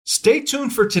Stay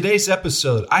tuned for today's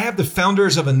episode. I have the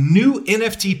founders of a new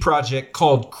NFT project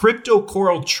called Crypto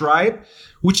Coral Tribe,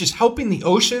 which is helping the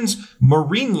oceans,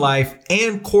 marine life,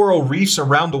 and coral reefs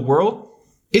around the world.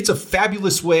 It's a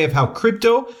fabulous way of how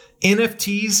crypto,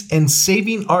 NFTs, and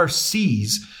saving our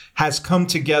seas has come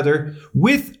together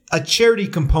with a charity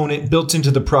component built into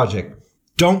the project.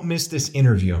 Don't miss this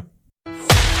interview.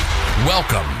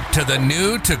 Welcome to the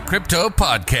New to Crypto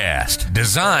podcast,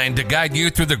 designed to guide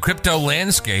you through the crypto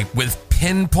landscape with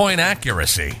pinpoint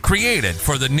accuracy, created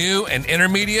for the new and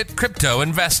intermediate crypto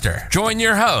investor. Join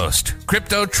your host,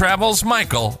 Crypto Travels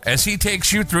Michael, as he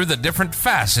takes you through the different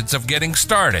facets of getting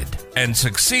started and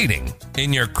succeeding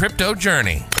in your crypto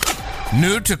journey.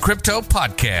 New to Crypto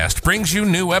podcast brings you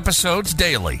new episodes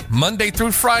daily, Monday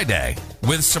through Friday,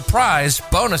 with surprise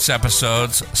bonus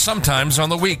episodes sometimes on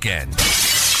the weekend.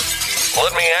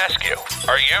 Let me ask you,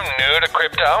 are you new to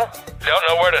crypto? Don't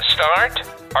know where to start?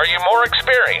 Are you more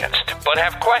experienced but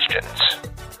have questions?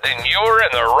 Then you're in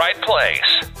the right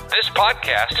place. This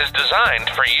podcast is designed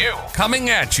for you. Coming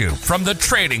at you from the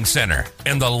Trading Center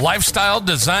in the Lifestyle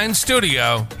Design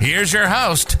Studio, here's your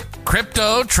host,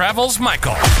 Crypto Travels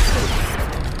Michael.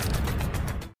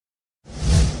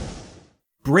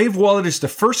 Brave Wallet is the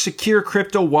first secure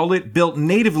crypto wallet built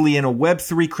natively in a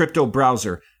Web3 crypto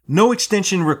browser. No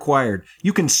extension required.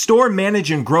 You can store,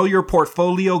 manage, and grow your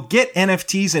portfolio, get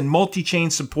NFTs and multi-chain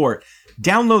support.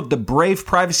 Download the Brave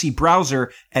privacy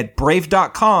browser at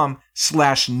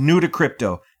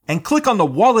brave.com/new-to-crypto and click on the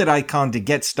wallet icon to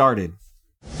get started.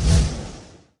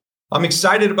 I'm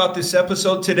excited about this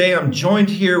episode today. I'm joined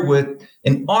here with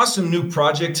an awesome new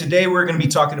project. Today, we're going to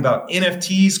be talking about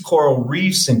NFTs, coral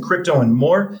reefs, and crypto and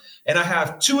more. And I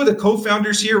have two of the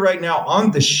co-founders here right now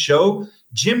on the show,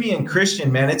 Jimmy and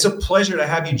Christian. Man, it's a pleasure to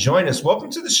have you join us. Welcome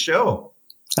to the show.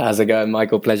 How's it going,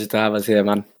 Michael? Pleasure to have us here,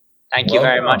 man. Thank you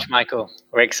very much, Michael.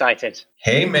 We're excited.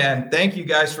 Hey, man. Thank you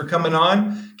guys for coming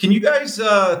on. Can you guys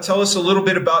tell us a little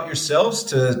bit about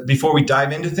yourselves before we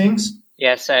dive into things?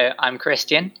 Yeah, so I'm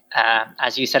Christian.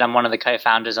 As you said, I'm one of the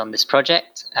co-founders on this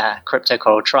project, Crypto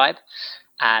Coral Tribe.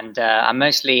 And I'm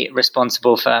mostly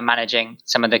responsible for managing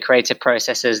some of the creative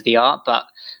processes, the art, but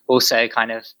also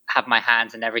kind of have my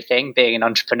hands in everything, being an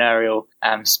entrepreneurial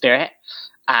spirit.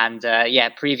 And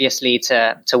previously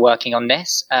to working on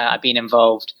this, I've been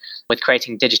involved with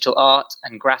creating digital art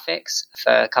and graphics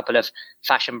for a couple of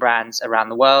fashion brands around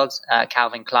the world,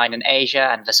 Calvin Klein in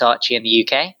Asia and Versace in the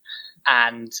UK.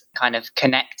 And kind of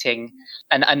connecting.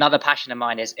 And another passion of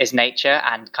mine is nature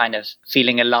and kind of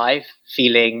feeling alive,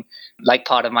 feeling like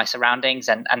part of my surroundings.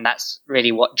 And that's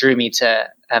really what drew me to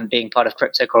being part of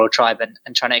Crypto Coral Tribe and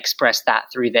trying to express that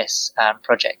through this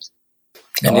project.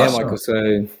 And awesome. Yeah, Michael,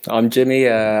 so I'm Jimmy.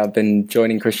 I've been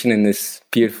joining Christian in this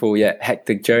beautiful yet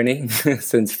hectic journey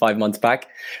since 5 months back.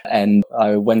 And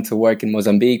I went to work in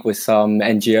Mozambique with some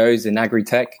NGOs in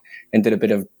agri-tech and did a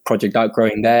bit of project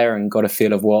outgrowing there and got a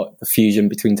feel of what the fusion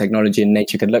between technology and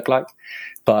nature could look like.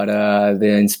 But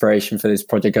the inspiration for this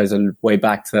project goes way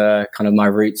back to kind of my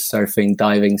roots, surfing,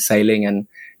 diving, sailing, and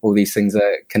all these things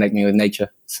that connect me with nature.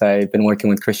 So I've been working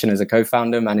with Christian as a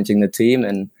co-founder, managing the team,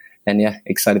 and yeah,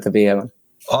 excited to be here, man.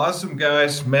 Awesome,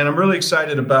 guys. Man, I'm really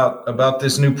excited about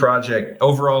this new project.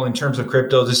 Overall, in terms of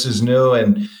crypto, this is new,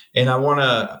 and I want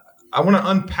to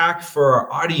unpack for our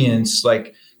audience,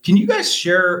 like, can you guys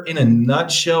share in a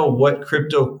nutshell what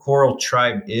Crypto Coral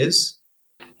Tribe is?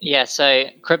 Yeah, so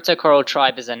Crypto Coral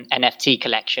Tribe is an NFT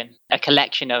collection, a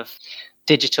collection of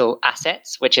digital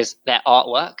assets, which is their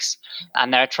artworks,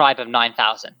 and they're a tribe of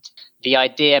 9,000. The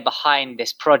idea behind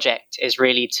this project is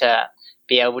really to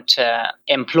be able to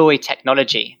employ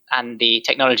technology and the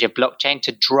technology of blockchain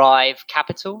to drive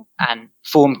capital and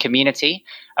form community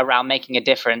around making a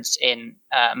difference in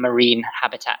marine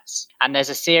habitats. And there's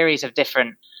a series of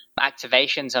different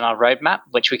activations on our roadmap,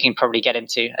 which we can probably get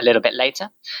into a little bit later.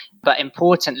 But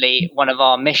importantly, one of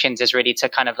our missions is really to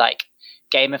kind of like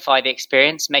gamify the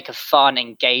experience, make a fun,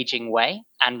 engaging way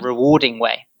and rewarding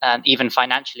way, even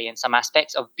financially in some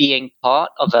aspects, of being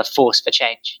part of a force for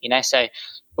change. So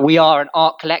we are an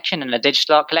art collection and a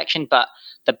digital art collection, but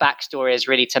the backstory is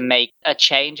really to make a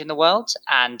change in the world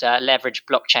and leverage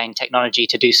blockchain technology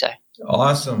to do so.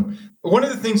 Awesome. One of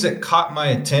the things that caught my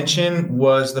attention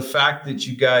was the fact that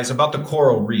you guys, about the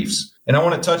coral reefs. And I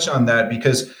want to touch on that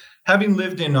because having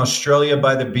lived in Australia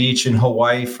by the beach and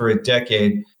Hawaii for a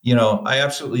decade, I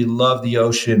absolutely love the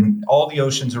ocean, all the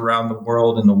oceans around the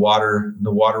world and the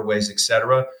waterways, et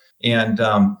cetera. And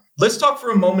let's talk for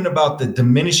a moment about the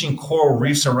diminishing coral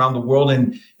reefs around the world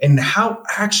and how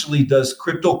actually does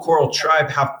Crypto Coral Tribe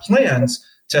have plans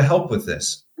to help with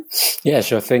this? Yeah,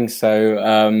 sure thing. So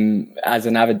as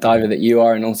an avid diver that you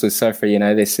are and also surfer,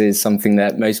 this is something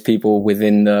that most people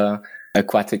within the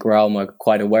aquatic realm are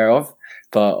quite aware of.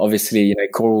 But obviously,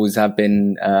 corals have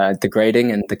been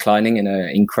degrading and declining in an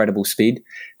incredible speed.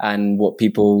 And what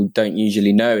people don't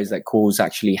usually know is that corals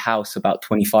actually house about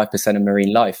 25% of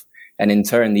marine life. And in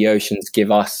turn, the oceans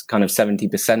give us kind of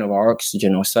 70% of our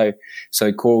oxygen or so.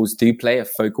 So corals do play a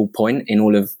focal point in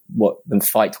all of what the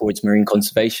fight towards marine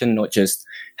conservation, not just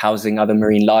housing other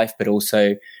marine life, but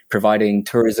also providing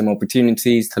tourism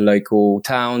opportunities to local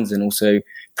towns and also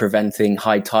preventing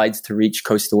high tides to reach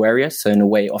coastal areas. So in a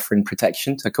way, offering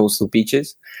protection to coastal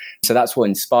beaches. So that's what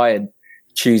inspired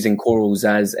choosing corals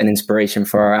as an inspiration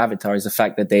for our avatar, is the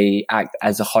fact that they act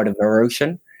as the heart of our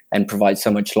ocean and provide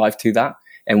so much life to that.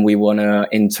 And we want to,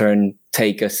 in turn,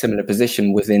 take a similar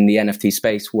position within the NFT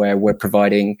space where we're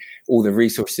providing all the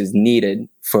resources needed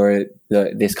for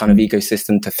this kind of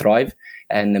ecosystem to thrive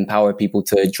and empower people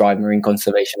to drive marine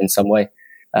conservation in some way.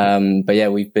 But yeah,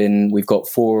 we've got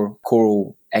 4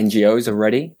 coral NGOs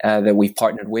already that we've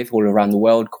partnered with all around the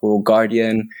world: Coral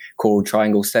Guardian, Coral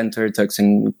Triangle Center, Turks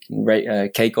and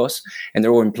Caicos, and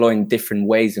they're all employing different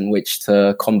ways in which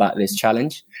to combat this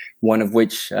challenge. One of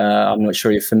which I'm not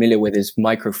sure you're familiar with is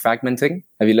microfragmenting.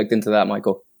 Have you looked into that,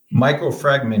 Michael?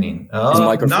 Microfragmenting?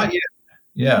 Not yet.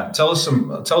 Yeah, tell us a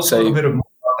little bit more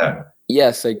about that.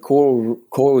 Yeah, so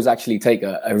corals actually take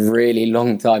a really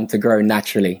long time to grow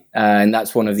naturally. And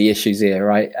that's one of the issues here,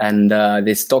 right? And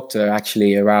this doctor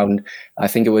actually around, I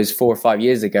think it was 4 or 5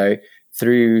 years ago,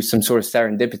 through some sort of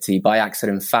serendipity by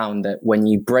accident found that when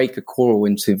you break a coral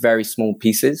into very small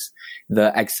pieces,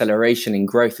 the acceleration in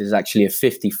growth is actually a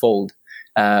 50-fold,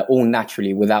 all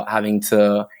naturally without having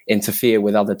to interfere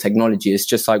with other technology. It's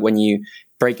just like when you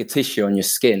break a tissue on your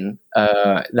skin,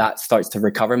 that starts to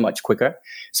recover much quicker.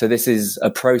 So this is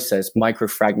a process,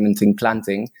 microfragmenting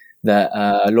planting, that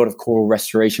a lot of coral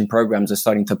restoration programs are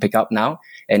starting to pick up now.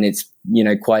 And it's,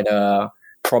 quite a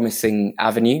promising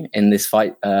avenue in this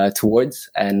fight towards.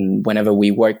 And whenever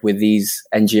we work with these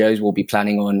NGOs, we'll be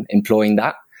planning on employing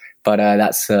that. But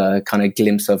that's a kind of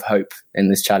glimpse of hope in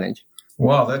this challenge.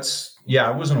 Wow,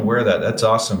 I wasn't aware of that. That's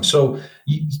awesome. So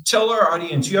you tell our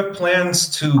audience, you have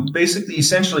plans to basically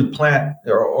essentially plant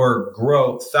or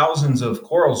grow thousands of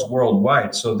corals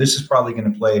worldwide. So this is probably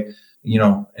going to play,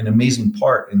 an amazing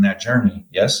part in that journey.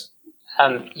 Yes?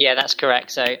 Yeah, that's correct.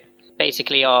 So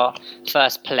basically our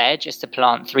first pledge is to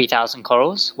plant 3,000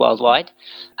 corals worldwide.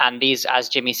 And these, as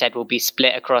Jimmy said, will be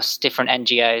split across different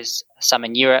NGOs, some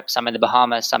in Europe, some in the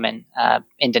Bahamas, some in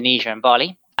Indonesia and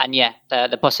Bali. And yeah,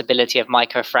 the possibility of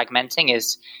microfragmenting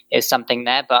is something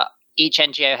there, but each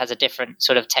NGO has a different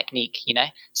sort of technique,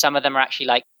 Some of them are actually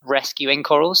like rescuing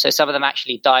corals. So some of them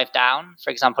actually dive down.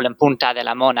 For example, in Punta de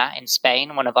la Mona in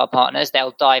Spain, one of our partners,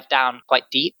 they'll dive down quite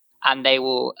deep and they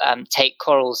will take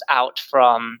corals out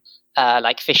from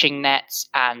like fishing nets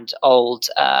and old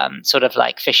sort of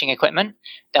like fishing equipment.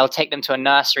 They'll take them to a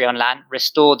nursery on land,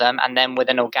 restore them, and then with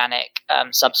an organic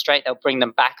substrate, they'll bring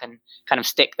them back and kind of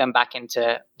stick them back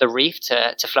into the reef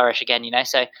to flourish again,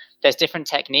 So there's different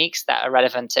techniques that are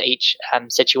relevant to each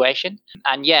situation.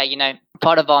 And yeah,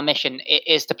 part of our mission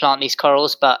is to plant these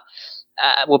corals, but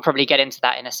we'll probably get into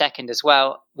that in a second as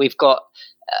well. We've got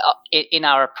in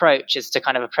our approach is to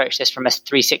kind of approach this from a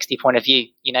 360 point of view,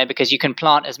 because you can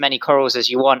plant as many corals as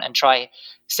you want and try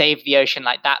save the ocean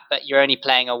like that, but you're only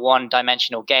playing a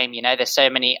one-dimensional game. There's so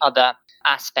many other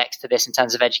aspects to this in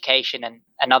terms of education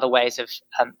and other ways of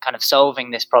kind of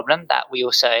solving this problem that we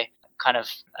also kind of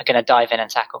are going to dive in and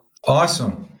tackle.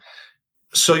 Awesome.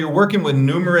 So you're working with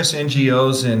numerous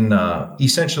NGOs and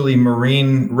essentially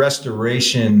marine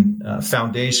restoration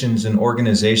foundations and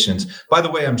organizations. By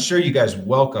the way, I'm sure you guys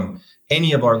welcome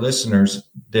any of our listeners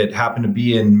that happen to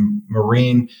be in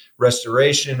marine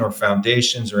restoration or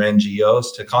foundations or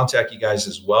NGOs to contact you guys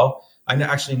as well. I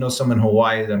actually know some in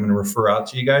Hawaii that I'm going to refer out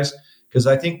to you guys, because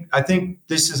I think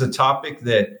this is a topic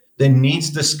that needs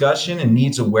discussion and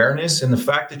needs awareness. And the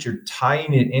fact that you're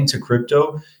tying it into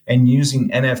crypto and using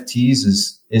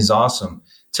NFTs is awesome.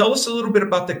 Tell us a little bit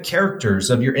about the characters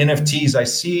of your NFTs. I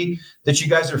see that you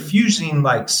guys are fusing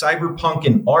like cyberpunk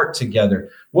and art together.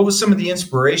 What was some of the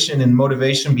inspiration and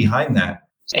motivation behind that?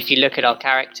 If you look at our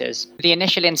characters, the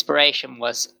initial inspiration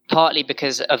was partly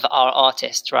because of our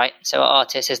artist, right? So our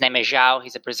artist, his name is João.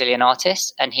 He's a Brazilian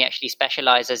artist, and he actually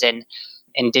specializes in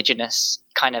indigenous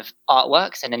kind of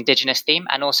artworks and indigenous theme,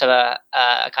 and also a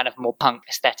kind of more punk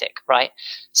aesthetic, right?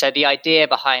 So the idea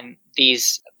behind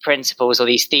these principles or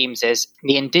these themes is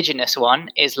the indigenous one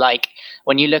is like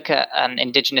when you look at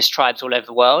indigenous tribes all over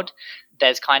the world,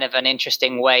 there's kind of an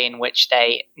interesting way in which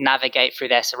they navigate through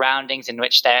their surroundings, in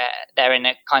which they're in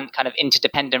a kind of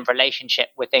interdependent relationship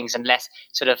with things and less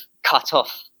sort of cut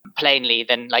off plainly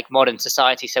than like modern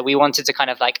society. So we wanted to kind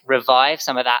of like revive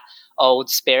some of that old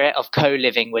spirit of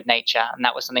co-living with nature, and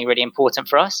that was something really important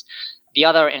for us. The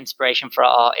other inspiration for our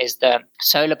art is the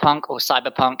solar punk or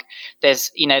cyberpunk. There's,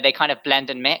 they kind of blend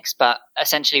and mix, but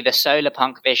essentially the solar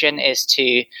punk vision is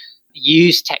to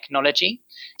use technology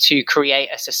to create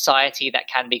a society that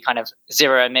can be kind of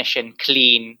zero emission,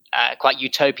 clean, quite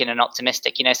utopian and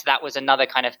optimistic. So that was another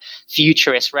kind of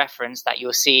futurist reference that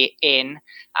you'll see in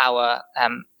our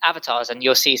avatars, and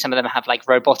you'll see some of them have like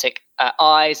robotic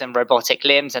eyes and robotic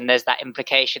limbs, and there's that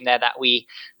implication there that we're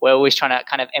always trying to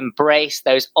kind of embrace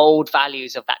those old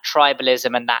values of that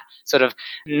tribalism and that sort of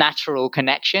natural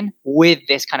connection with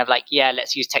this kind of like,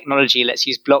 let's use technology, let's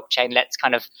use blockchain, let's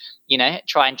kind of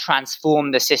try and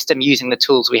transform the system using the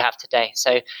tools we have today.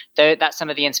 So that's some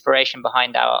of the inspiration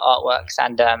behind our artworks,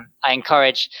 and I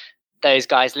encourage those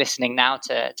guys listening now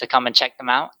to come and check them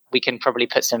out. We can probably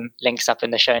put some links up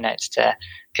in the show notes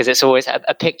because it's always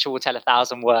a picture will tell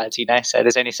 1,000 words, so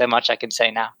there's only so much I can say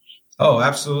now. Oh,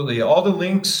 absolutely. All the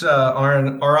links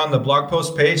are on the blog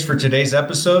post page for today's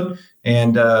episode,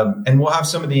 and we'll have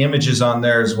some of the images on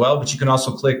there as well, but you can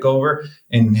also click over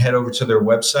and head over to their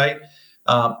website.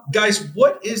 Guys,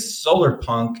 what is solar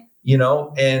punk?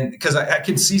 And because I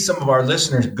can see some of our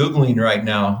listeners Googling right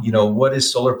now, what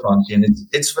is solar punk? And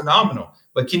it's phenomenal.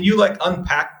 But can you like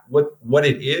unpack what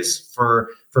it is for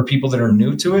people that are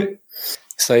new to it?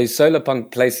 So solar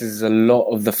punk places a lot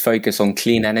of the focus on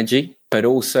clean energy, but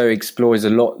also explores a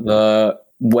lot the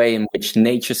way in which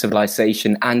nature,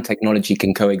 civilization, and technology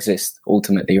can coexist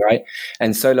ultimately, right?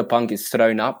 And solar punk is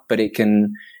thrown up, but it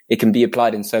can be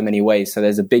applied in so many ways. So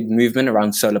there's a big movement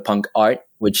around solar punk art,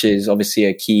 which is obviously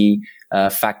a key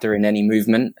factor in any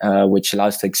movement, which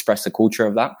allows to express the culture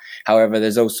of that. However,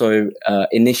 there's also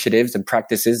initiatives and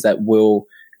practices that will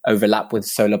overlap with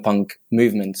solar punk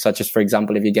movement, such as, for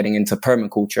example, if you're getting into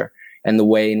permaculture and the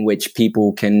way in which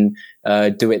people can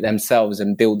do it themselves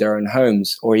and build their own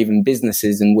homes, or even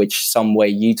businesses in which some way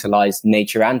utilize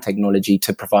nature and technology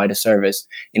to provide a service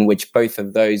in which both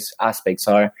of those aspects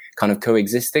are kind of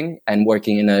coexisting and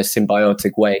working in a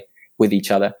symbiotic way with each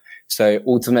other. So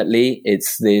ultimately,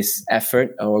 it's this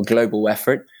effort or global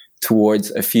effort towards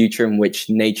a future in which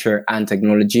nature and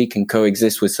technology can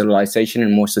coexist with civilization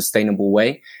in a more sustainable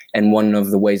way. And one of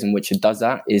the ways in which it does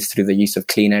that is through the use of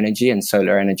clean energy and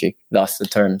solar energy, thus the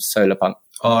term solar punk.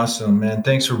 Awesome, man.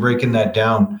 Thanks for breaking that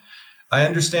down. I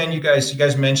understand you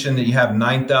guys mentioned that you have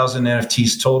 9,000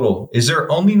 NFTs total. Is there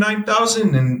only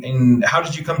 9,000? And how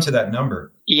did you come to that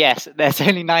number? Yes, there's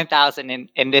only 9,000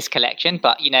 in this collection,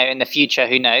 but in the future,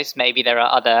 who knows? Maybe there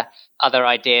are other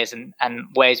ideas and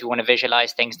ways we want to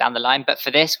visualize things down the line. But for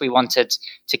this, we wanted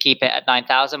to keep it at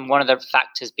 9,000. One of the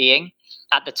factors being,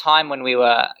 at the time when we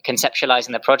were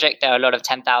conceptualizing the project, there are a lot of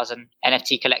 10,000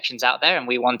 NFT collections out there, and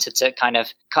we wanted to kind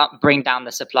of bring down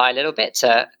the supply a little bit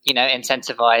to,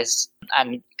 incentivize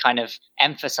and kind of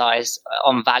emphasize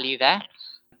on value there.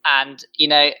 And,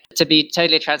 to be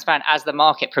totally transparent, as the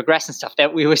market progressed and stuff,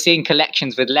 we were seeing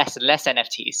collections with less and less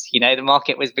NFTs. The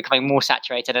market was becoming more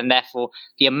saturated, and therefore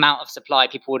the amount of supply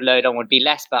people would load on would be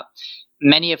less. But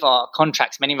many of our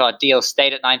contracts, many of our deals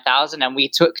stayed at 9,000, and we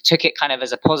took it kind of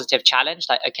as a positive challenge.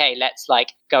 Like, okay, let's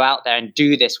like go out there and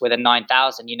do this with a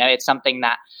 9,000. It's something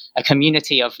that a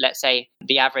community of, let's say,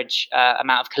 the average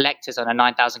amount of collectors on a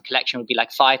 9,000 collection would be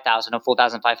like 5,000 or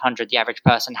 4,500. The average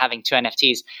person having 2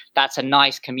 NFTs. That's a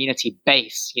nice community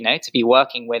base, to be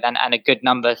working with, and a good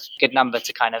number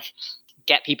to kind of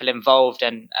get people involved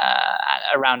and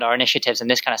around our initiatives and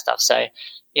this kind of stuff. So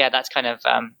yeah, that's kind of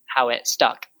how it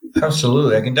stuck.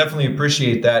 Absolutely. I can definitely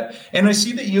appreciate that. And I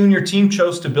see that you and your team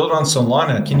chose to build on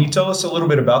Solana. Can you tell us a little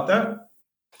bit about that?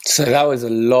 So that was a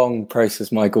long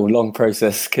process, Michael, because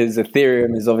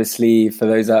Ethereum is obviously, for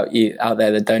those out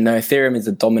there that don't know, Ethereum is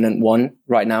the dominant one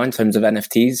right now in terms of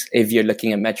NFTs. If you're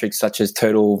looking at metrics such as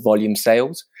total volume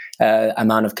sales,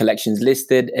 amount of collections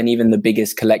listed, and even the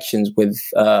biggest collections with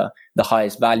the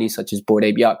highest value, such as Bored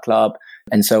Ape Yacht Club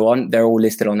and so on, they're all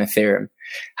listed on Ethereum.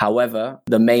 However,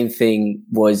 the main thing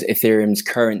was Ethereum's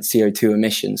current CO2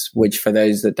 emissions, which for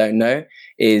those that don't know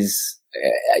is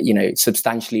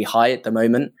substantially high at the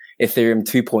moment. Ethereum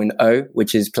 2.0,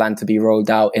 which is planned to be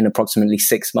rolled out in approximately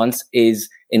 6 months, is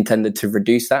intended to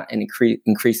reduce that and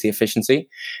increase the efficiency.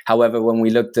 However, when we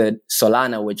looked at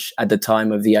Solana, which at the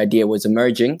time of the idea was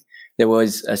emerging, there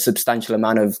was a substantial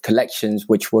amount of collections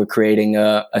which were creating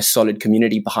a solid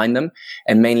community behind them.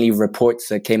 And mainly reports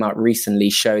that came out recently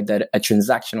showed that a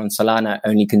transaction on Solana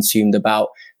only consumed about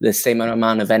the same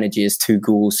amount of energy as 2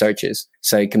 Google searches.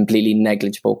 So completely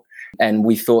negligible. And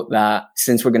we thought that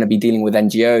since we're going to be dealing with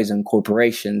NGOs and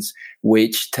corporations,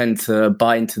 which tend to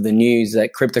buy into the news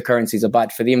that cryptocurrencies are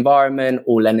bad for the environment,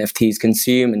 all NFTs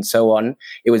consume and so on,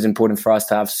 it was important for us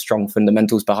to have strong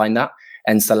fundamentals behind that.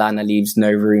 And Solana leaves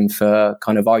no room for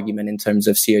kind of argument in terms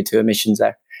of CO2 emissions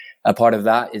there. A part of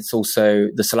that, it's also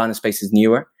the Solana space is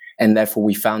newer. And therefore,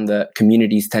 we found that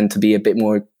communities tend to be a bit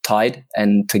more tied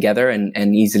and together and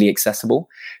easily accessible.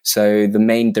 So the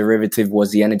main derivative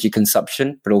was the energy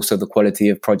consumption, but also the quality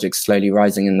of projects slowly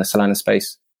rising in the Solana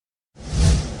space.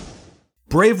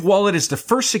 Brave Wallet is the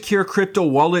first secure crypto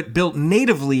wallet built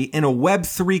natively in a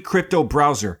Web3 crypto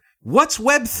browser. What's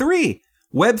Web3?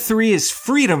 Web3 is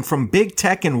freedom from big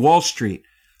tech and Wall Street.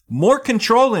 More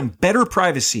control and better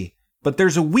privacy. But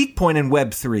there's a weak point in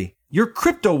Web3, your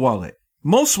crypto wallet.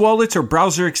 Most wallets are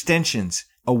browser extensions,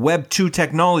 a Web 2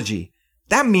 technology.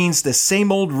 That means the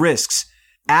same old risks,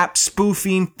 app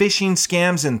spoofing, phishing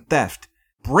scams, and theft.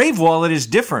 Brave Wallet is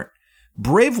different.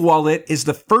 Brave Wallet is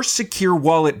the first secure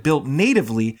wallet built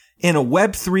natively in a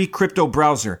Web 3 crypto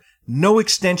browser. No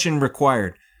extension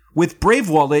required. With Brave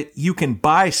Wallet, you can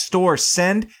buy, store,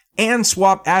 send, and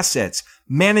swap assets,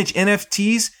 manage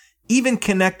NFTs, even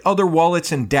connect other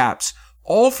wallets and dApps,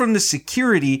 all from the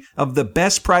security of the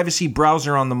best privacy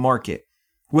browser on the market.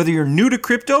 Whether you're new to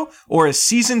crypto or a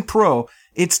seasoned pro,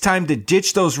 it's time to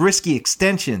ditch those risky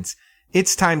extensions.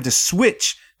 It's time to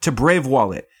switch to Brave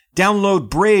Wallet. Download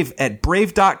Brave at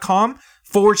brave.com/new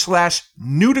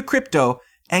to crypto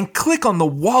and click on the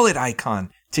wallet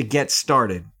icon to get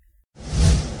started.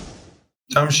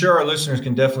 I'm sure our listeners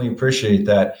can definitely appreciate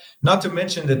that. Not to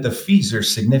mention that the fees are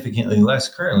significantly less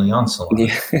currently on Solana.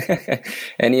 Yeah.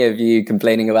 Any of you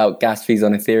complaining about gas fees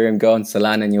on Ethereum, go on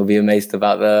Solana and you'll be amazed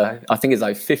about I think it's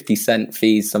like 50-cent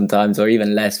fees sometimes, or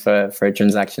even less for a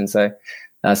transaction. So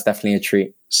that's definitely a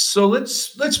treat. So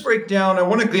let's break down. I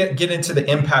want to get into the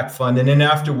impact fund, and then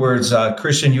afterwards,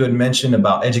 Christian, you had mentioned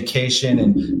about education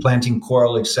and planting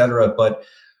coral, etc. But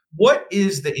what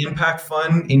is the impact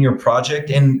fund in your project,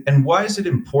 and why is it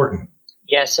important?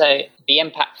 Yeah, so the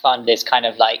impact fund is kind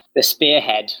of like the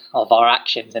spearhead of our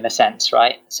actions in a sense,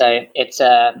 right? So it's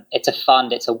a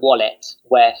fund, it's a wallet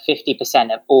where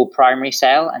 50% of all primary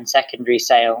sale and secondary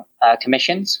sale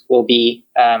commissions will be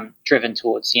driven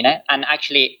towards, and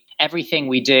actually everything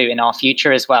we do in our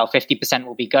future as well, 50%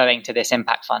 will be going to this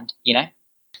impact fund,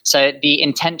 So the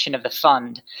intention of the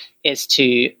fund is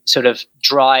to sort of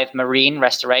drive marine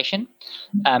restoration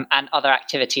and other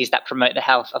activities that promote the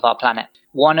health of our planet.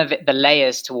 One of the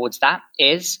layers towards that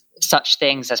is such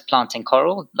things as planting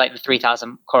coral, like the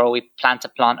 3,000 coral we plan to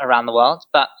plant around the world.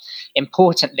 But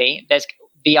importantly, there's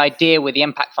the idea with the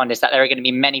Impact Fund is that there are going to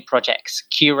be many projects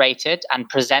curated and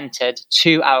presented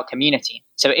to our community.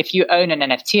 So if you own an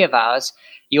NFT of ours,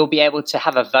 you'll be able to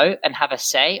have a vote and have a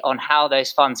say on how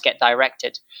those funds get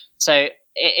directed. So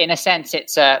in a sense,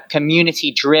 it's a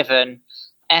community-driven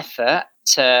effort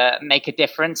to make a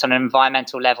difference on an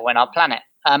environmental level in our planet.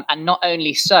 And not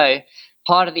only so,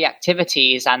 part of the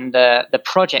activities and the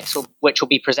projects which will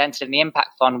be presented in the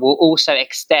Impact Fund will also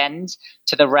extend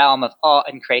to the realm of art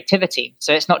and creativity.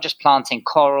 So it's not just planting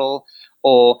coral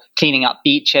or cleaning up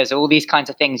beaches, all these kinds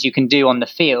of things you can do on the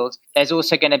field. There's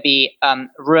also going to be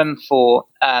room for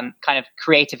kind of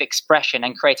creative expression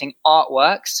and creating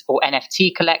artworks or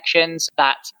NFT collections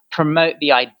that promote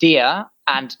the idea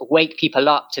and wake people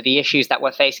up to the issues that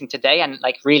we're facing today, and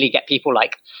like really get people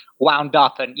like wound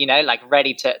up and, like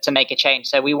ready to make a change.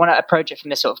 So we want to approach it from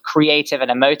this sort of creative and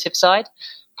emotive side,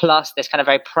 plus this kind of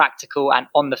very practical and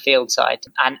on the field side,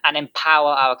 and empower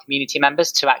our community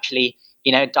members to actually,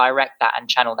 direct that and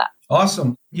channel that.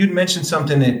 Awesome. You'd mentioned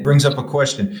something that brings up a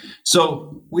question.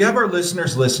 So we have our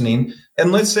listeners listening,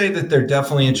 and let's say that they're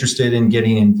definitely interested in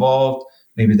getting involved.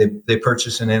 Maybe they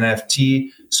purchase an NFT.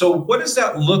 So what does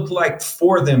that look like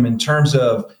for them in terms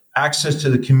of access to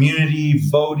the community,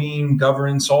 voting,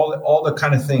 governance, all the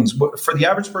kind of things? For the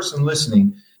average person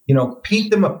listening, paint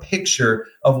them a picture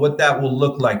of what that will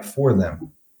look like for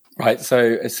them. Right.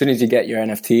 So as soon as you get your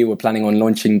NFT, we're planning on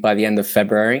launching by the end of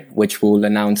February, which we'll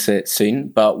announce it soon.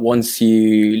 But once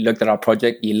you looked at our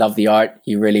project, you love the art,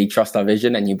 you really trust our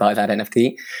vision, and you buy that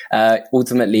NFT,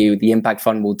 ultimately the Impact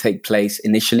Fund will take place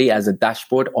initially as a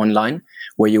dashboard online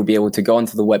where you'll be able to go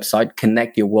onto the website,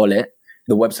 connect your wallet,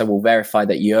 the website will verify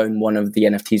that you own one of the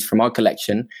NFTs from our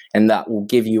collection, and that will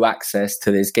give you access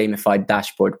to this gamified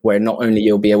dashboard where not only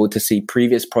you'll be able to see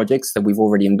previous projects that we've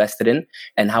already invested in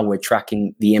and how we're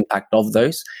tracking the impact of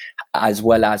those, as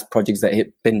well as projects that have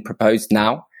been proposed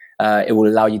now. It will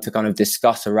allow you to kind of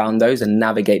discuss around those and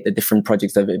navigate the different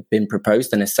projects that have been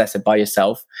proposed and assess it by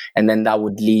yourself. And then that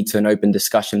would lead to an open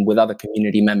discussion with other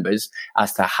community members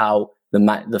as to how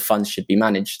the funds should be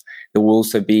managed. There will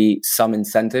also be some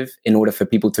incentive in order for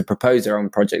people to propose their own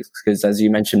projects, because as you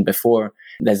mentioned before,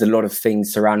 there's a lot of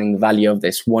things surrounding the value of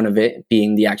this, one of it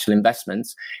being the actual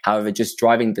investments. However, just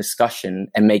driving discussion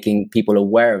and making people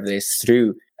aware of this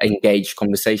through engaged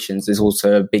conversations is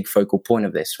also a big focal point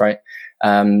of this, right?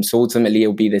 So ultimately,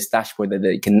 it'll be this dashboard that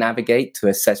they can navigate to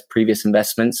assess previous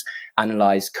investments,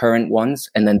 analyze current ones,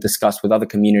 and then discuss with other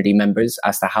community members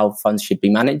as to how funds should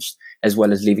be managed, as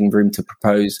well as leaving room to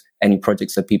propose any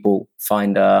projects that people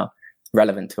find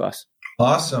relevant to us.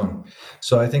 Awesome.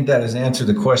 So I think that has answered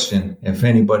the question. If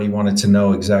anybody wanted to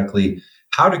know exactly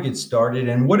how to get started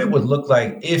and what it would look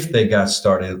like if they got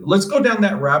started, let's go down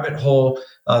that rabbit hole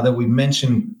that we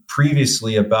mentioned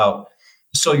previously about.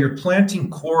 So you're planting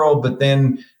coral, but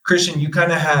then Christian, you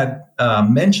kind of had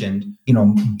mentioned,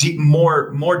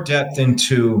 more depth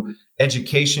into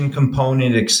education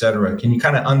component, et cetera. Can you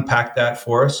kind of unpack that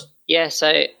for us? Yeah.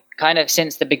 So kind of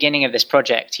since the beginning of this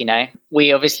project,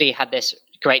 we obviously had this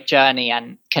great journey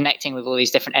and connecting with all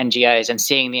these different NGOs and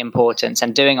seeing the importance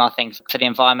and doing our thing for the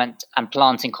environment and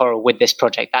planting coral with this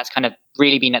project. That's kind of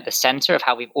really been at the center of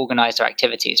how we've organized our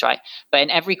activities, right? But in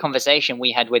every conversation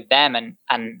we had with them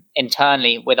and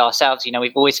internally with ourselves,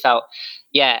 we've always felt,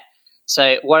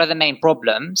 so what are the main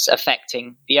problems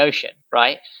affecting the ocean,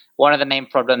 right? One of the main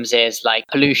problems is like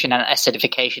pollution and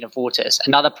acidification of waters.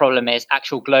 Another problem is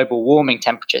actual global warming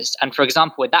temperatures. And for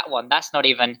example, with that one, that's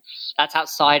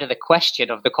outside of the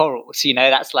question of the corals.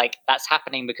 That's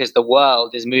happening because the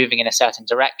world is moving in a certain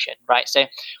direction, right? So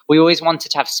we always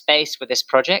wanted to have space with this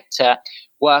project to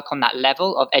work on that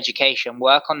level of education,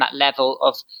 work on that level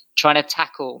of trying to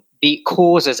tackle the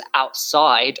causes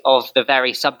outside of the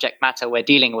very subject matter we're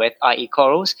dealing with, i.e.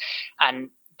 corals,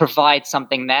 and provide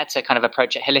something there to kind of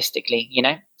approach it holistically,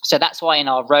 So that's why in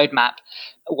our roadmap,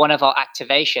 one of our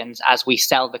activations as we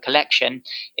sell the collection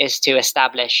is to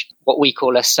establish what we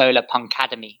call a Solar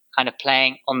Punkademy, kind of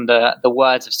playing on the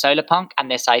words of solar punk and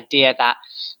this idea that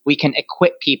we can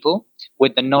equip people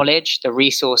with the knowledge, the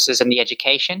resources, and the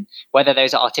education, whether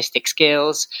those are artistic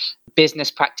skills,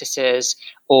 business practices,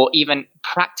 or even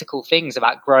practical things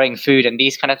about growing food and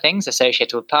these kind of things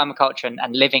associated with permaculture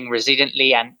and living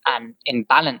resiliently and in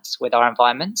balance with our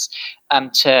environments,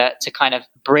 to kind of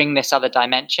bring this other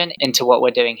dimension into what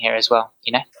we're doing here as well,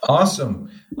 Awesome.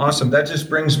 That just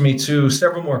brings me to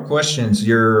several more questions.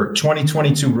 Your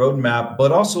 2022 roadmap,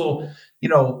 but also,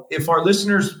 if our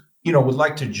listeners, would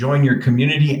like to join your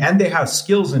community and they have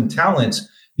skills and talents,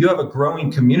 you have a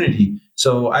growing community.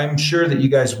 So I'm sure that you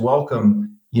guys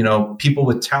welcome, people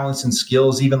with talents and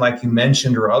skills, even like you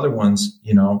mentioned, or other ones,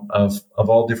 of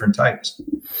all different types.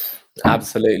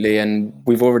 Absolutely. And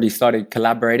we've already started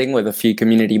collaborating with a few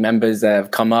community members that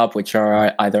have come up, which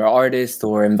are either artists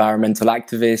or environmental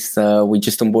activists. We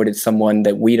just onboarded someone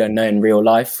that we don't know in real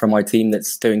life from our team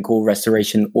that's doing coral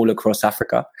restoration all across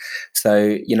Africa.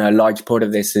 So, a large part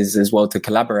of this is as well to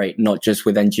collaborate, not just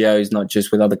with NGOs, not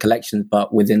just with other collections,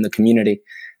 but within the community.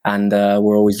 And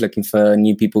we're always looking for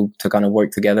new people to kind of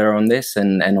work together on this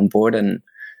and on board. And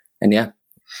yeah.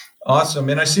 Awesome.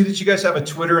 And I see that you guys have a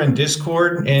Twitter and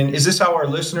Discord. And is this how our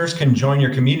listeners can join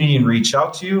your community and reach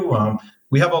out to you?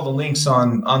 We have all the links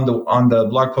on the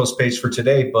blog post page for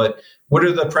today, but what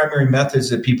are the primary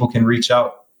methods that people can reach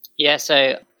out? Yeah,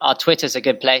 so our Twitter is a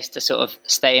good place to sort of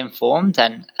stay informed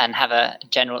and have a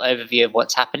general overview of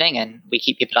what's happening, and we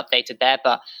keep people updated there.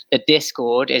 But the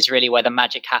Discord is really where the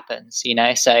magic happens,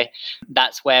 so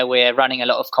that's where we're running a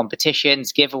lot of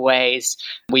competitions, giveaways.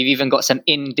 We've even got some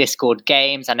in-Discord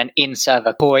games and an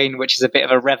in-server coin, which is a bit of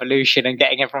a revolution and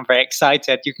getting everyone very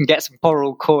excited. You can get some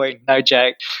coral coin, no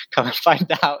joke. Come and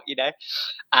find out,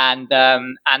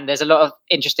 And there's a lot of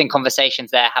interesting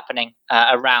conversations there happening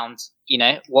around,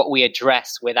 what we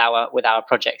address with our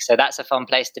project. So that's a fun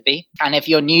place to be. And if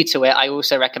you're new to it, I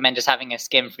also recommend just having a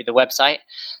skim through the website.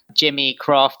 Jimmy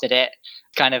crafted it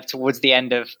kind of towards the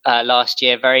end of last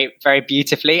year very, very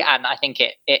beautifully. And I think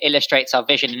it illustrates our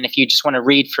vision. And if you just want to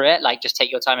read through it, just take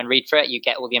your time and read through it, you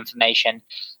get all the information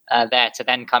there to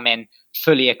then come in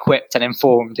fully equipped and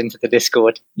informed into the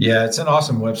Discord. Yeah, it's an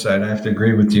awesome website. I have to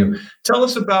agree with you. Tell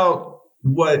us about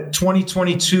what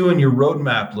 2022 and your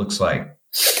roadmap looks like.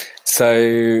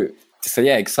 So So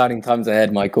yeah, exciting times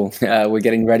ahead, Michael. We're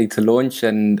getting ready to launch,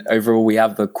 and overall we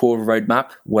have the core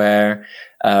roadmap where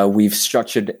we've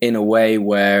structured in a way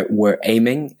where we're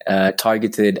aiming,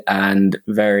 targeted and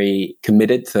very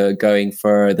committed to going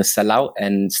for the sellout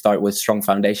and start with strong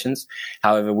foundations.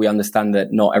 However, we understand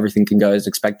that not everything can go as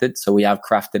expected. So we have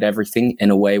crafted everything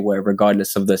in a way where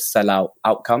regardless of the sellout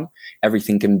outcome,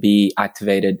 everything can be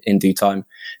activated in due time.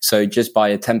 So just by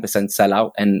a 10%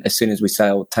 sellout, and as soon as we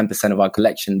sell 10% of our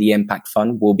collection, the impact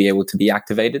fund will be able to be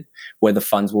activated, where the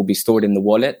funds will be stored in the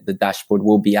wallet, the dashboard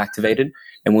will be activated,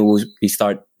 and we will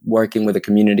start working with a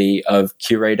community of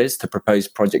curators to propose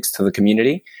projects to the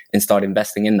community and start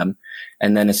investing in them.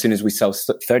 And then as soon as we sell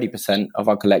 30% of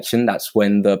our collection, that's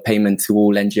when the payment to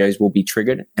all NGOs will be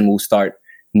triggered, and we'll start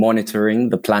monitoring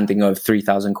the planting of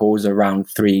 3,000 corals around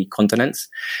 3 continents.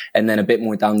 And then a bit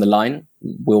more down the line,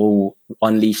 we'll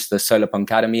unleash the Solarpunk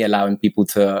Academy, allowing people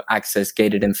to access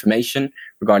gated information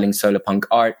regarding solarpunk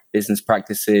art, business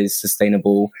practices,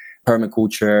 sustainable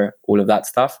permaculture, all of that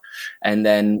stuff. And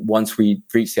then once we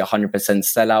reach the 100%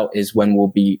 sellout is when we'll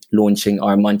be launching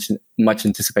our much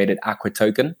anticipated Aqua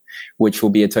token, which will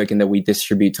be a token that we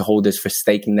distribute to holders for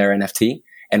staking their NFT,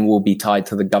 and will be tied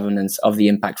to the governance of the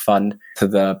impact fund, to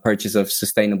the purchase of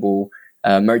sustainable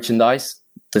merchandise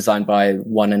designed by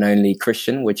one and only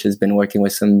Christian, which has been working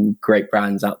with some great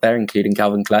brands out there, including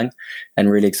Calvin Klein, and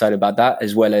really excited about that,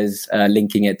 as well as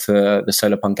linking it to the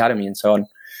Solarpunk Academy and so on.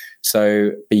 So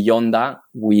beyond that,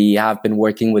 we have been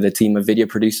working with a team of video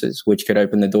producers, which could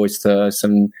open the doors to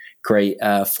some great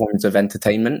forms of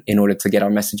entertainment in order to get our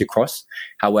message across.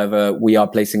 However, we are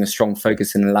placing a strong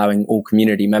focus in allowing all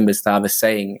community members to have a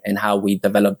saying in how we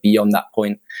develop beyond that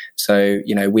point. So,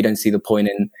 we don't see the point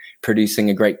in producing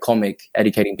a great comic,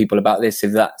 educating people about this,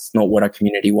 if that's not what our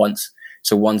community wants.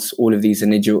 So once all of these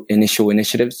initial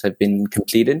initiatives have been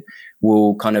completed,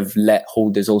 we'll kind of let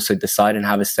holders also decide and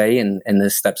have a say in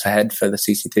the steps ahead for the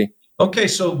CCT. Okay,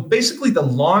 so basically the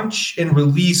launch and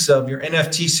release of your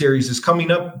NFT series is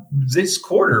coming up this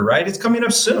quarter, right? It's coming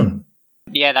up soon.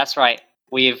 Yeah, that's right.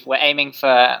 We're aiming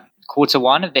for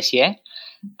Q1 of this year,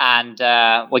 and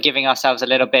we're giving ourselves a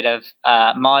little bit of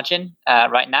margin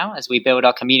right now as we build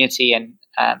our community and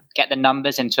get the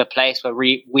numbers into a place where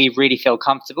we really feel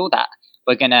comfortable that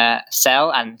we're going to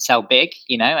sell big,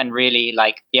 and really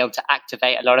be able to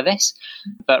activate a lot of this.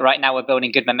 But right now we're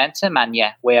building good momentum, and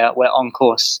we're on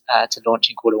course to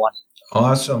launch in Q1.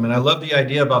 Awesome. And I love the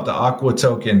idea about the Aqua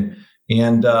token.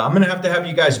 And I'm going to have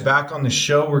you guys back on the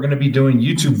show. We're going to be doing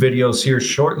YouTube videos here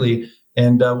shortly,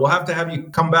 and we'll have you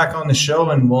come back on the show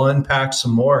and we'll unpack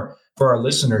some more for our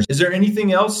listeners. Is there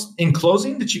anything else in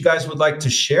closing that you guys would like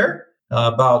to share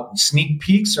about sneak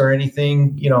peeks or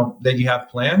anything, that you have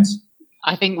plans?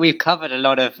 I think we've covered a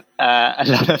lot of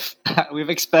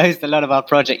we've exposed a lot of our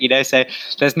project, so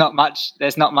there's not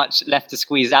much left to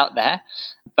squeeze out there.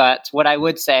 But what I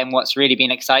would say, and what's really been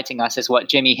exciting us, is what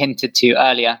Jimmy hinted to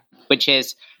earlier, which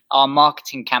is our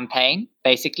marketing campaign,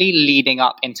 basically leading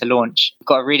up into launch. We've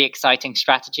got a really exciting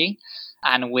strategy,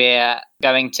 and we're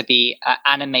going to be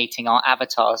animating our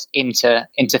avatars into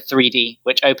 3D,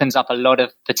 which opens up a lot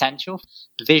of potential,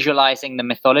 visualizing the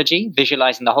mythology,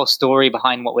 visualizing the whole story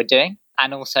behind what we're doing,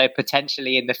 and also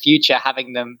potentially in the future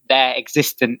having them there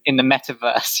existent in the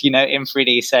metaverse, in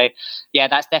 3D. So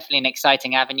that's definitely an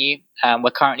exciting avenue.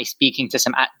 We're currently speaking to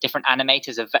some different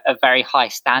animators of a very high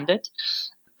standard.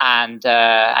 And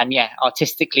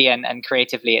artistically and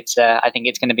creatively, I think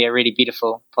it's going to be a really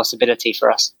beautiful possibility for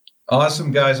us.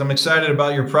 Awesome, guys. I'm excited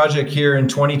about your project here in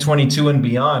 2022 and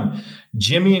beyond.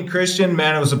 Jimmy and Christian,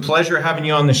 man, it was a pleasure having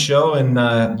you on the show,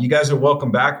 and you guys are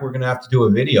welcome back. We're going to have to do a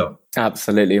video.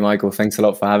 Absolutely, Michael. Thanks a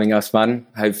lot for having us, man.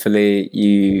 Hopefully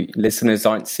you listeners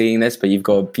aren't seeing this, but you've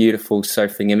got a beautiful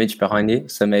surfing image behind you.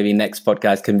 So maybe next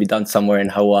podcast can be done somewhere in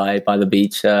Hawaii by the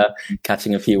beach,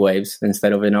 catching a few waves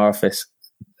instead of in our office.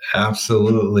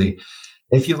 Absolutely.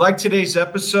 If you like today's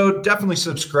episode, definitely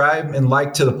subscribe and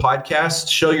like to the podcast,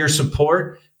 show your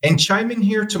support, and chime in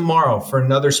here tomorrow for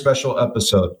another special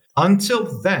episode.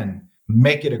 Until then,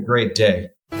 make it a great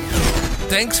day.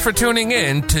 Thanks for tuning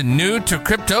in to New to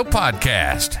Crypto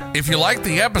Podcast. If you like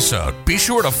the episode, be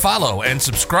sure to follow and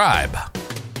subscribe.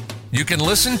 You can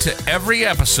listen to every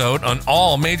episode on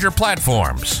all major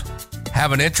platforms.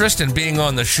 Have an interest in being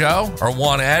on the show or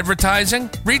want advertising?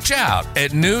 Reach out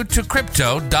at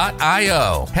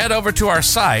newtocrypto.io. Head over to our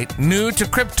site,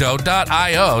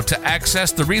 newtocrypto.io, to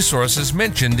access the resources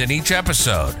mentioned in each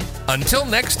episode. Until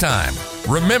next time,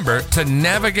 remember to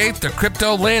navigate the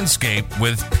crypto landscape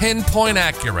with pinpoint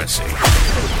accuracy.